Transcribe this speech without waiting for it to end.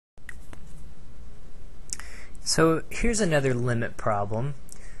So here's another limit problem.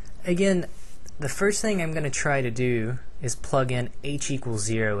 Again, the first thing I'm going to try to do is plug in h equals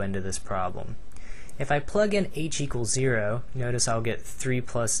 0 into this problem. If I plug in h equals 0, notice I'll get 3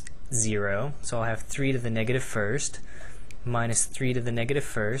 plus 0, so I'll have 3 to the negative first minus 3 to the negative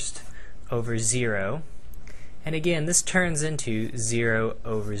first over 0. And again, this turns into 0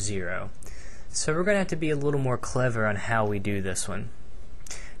 over 0. So we're going to have to be a little more clever on how we do this one.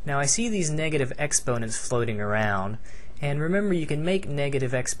 Now I see these negative exponents floating around, and remember you can make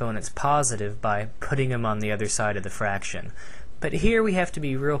negative exponents positive by putting them on the other side of the fraction. But here we have to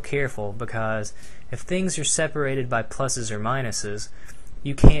be real careful, because if things are separated by pluses or minuses,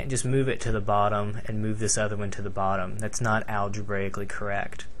 you can't just move it to the bottom and move this other one to the bottom. That's not algebraically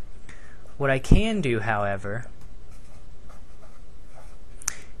correct. What I can do, however,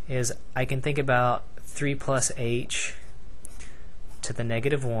 is I can think about 3 plus h to the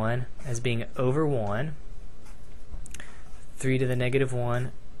negative 1 as being over 1, 3 to the negative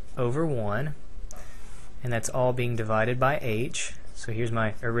 1 over 1, and that's all being divided by h. So here's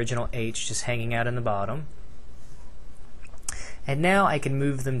my original h just hanging out in the bottom. And now I can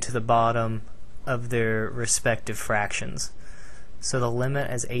move them to the bottom of their respective fractions. So the limit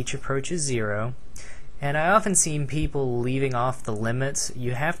as h approaches 0, and I often see people leaving off the limits.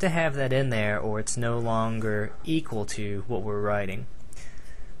 You have to have that in there or it's no longer equal to what we're writing.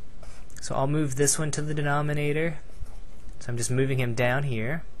 So I'll move this one to the denominator. So I'm just moving him down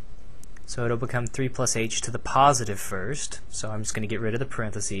here. So it'll become 3 plus h to the positive first. So I'm just going to get rid of the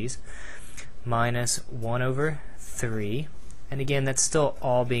parentheses. Minus 1 over 3. And again, that's still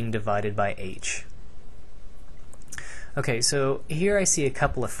all being divided by h. Okay, so here I see a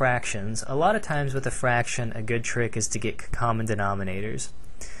couple of fractions. A lot of times with a fraction, a good trick is to get common denominators.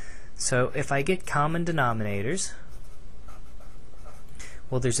 So if I get common denominators,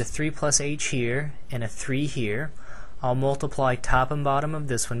 well, there's a 3 plus h here and a 3 here. I'll multiply top and bottom of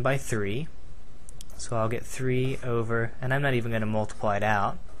this one by 3. So I'll get 3 over, and I'm not even going to multiply it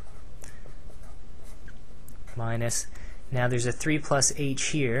out, minus, now there's a 3 plus h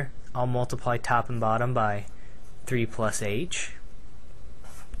here. I'll multiply top and bottom by 3 plus h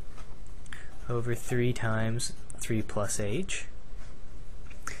over 3 times 3 plus h.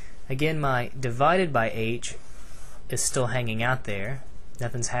 Again, my divided by h is still hanging out there.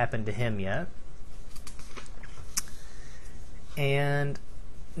 Nothing's happened to him yet. And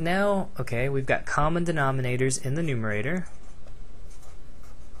now, okay, we've got common denominators in the numerator.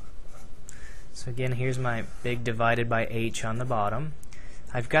 So again, here's my big divided by h on the bottom.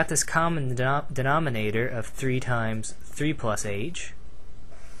 I've got this common denominator of 3 times 3 plus h.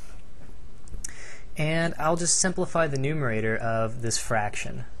 And I'll just simplify the numerator of this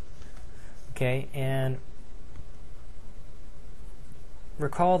fraction. Okay, and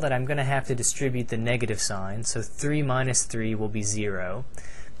recall that I'm going to have to distribute the negative sign, so 3 minus 3 will be 0.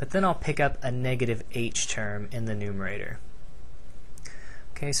 But then I'll pick up a negative h term in the numerator.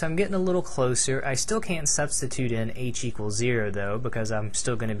 Okay, so I'm getting a little closer. I still can't substitute in h equals 0 though, because I'm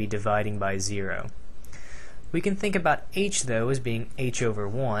still going to be dividing by 0. We can think about h though as being h over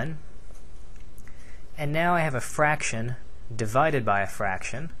 1. And now I have a fraction divided by a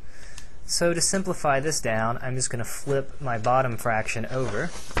fraction. So to simplify this down, I'm just going to flip my bottom fraction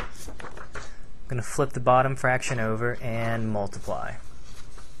over. I'm going to flip the bottom fraction over and multiply.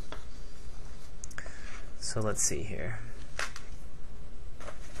 So let's see here.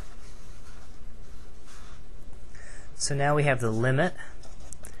 So now we have the limit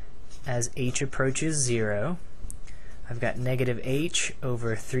as h approaches 0. I've got negative h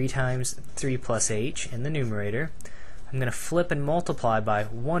over 3 times 3 plus h in the numerator. I'm going to flip and multiply by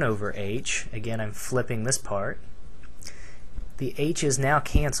 1 over h. Again, I'm flipping this part. The h's now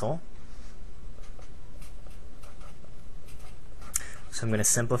cancel. So I'm going to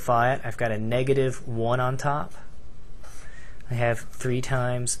simplify it. I've got a negative 1 on top. I have 3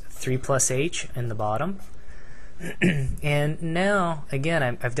 times 3 plus h in the bottom. And now, again,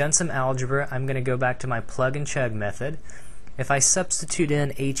 I've done some algebra. I'm going to go back to my plug and chug method. If I substitute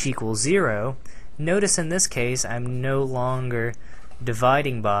in h equals 0, notice in this case I'm no longer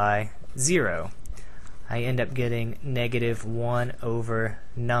dividing by 0. I end up getting negative 1 over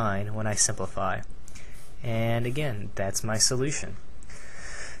 9 when I simplify. And again, that's my solution.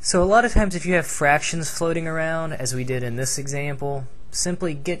 So a lot of times if you have fractions floating around, as we did in this example,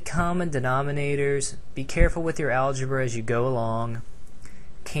 simply get common denominators, be careful with your algebra as you go along,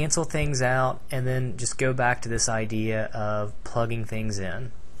 cancel things out, and then just go back to this idea of plugging things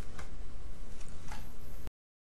in.